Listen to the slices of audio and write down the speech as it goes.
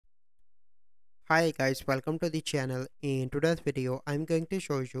Hi guys, welcome to the channel. In today's video, I'm going to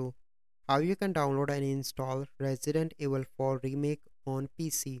show you how you can download and install Resident Evil 4 Remake on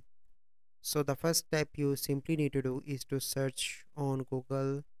PC. So the first step you simply need to do is to search on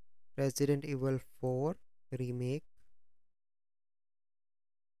Google Resident Evil 4 Remake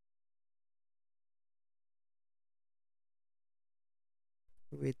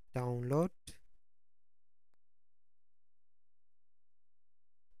with download.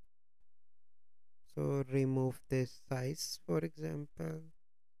 So remove this size for example.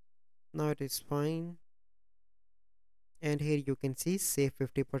 Now it is fine. And here you can see save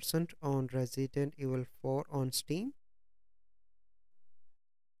 50% on Resident Evil 4 on Steam.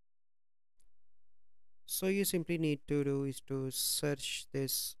 So you simply need to do is to search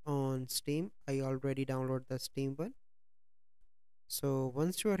this on Steam. I already downloaded the Steam one. So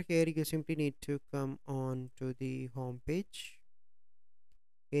once you are here, you simply need to come on to the home page.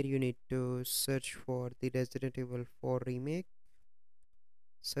 Here you need to search for the Resident Evil 4 remake.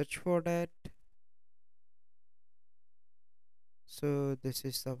 Search for that. So this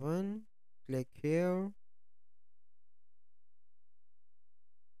is the one. Click here.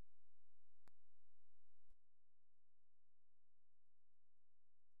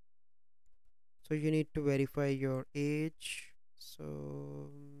 So you need to verify your age. So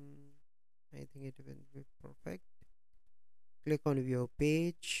I think it will be perfect. Click on view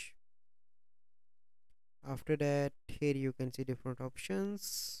page. After that, here you can see different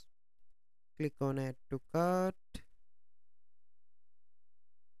options. Click on add to cart.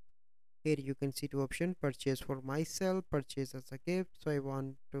 Here you can see two options: purchase for myself, purchase as a gift. So I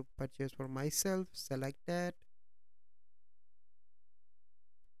want to purchase for myself. Select that.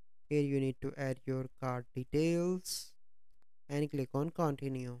 Here you need to add your card details and click on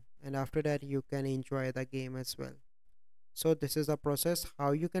continue, and after that you can enjoy the game as well. So this is the process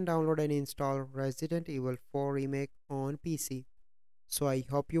how you can download and install Resident Evil 4 Remake on PC. So I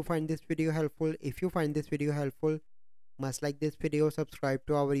hope you find this video helpful. If you find this video helpful, must like this video, subscribe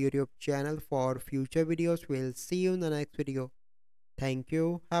to our YouTube channel for future videos. We'll see you in the next video. Thank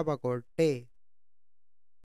you. Have a good day.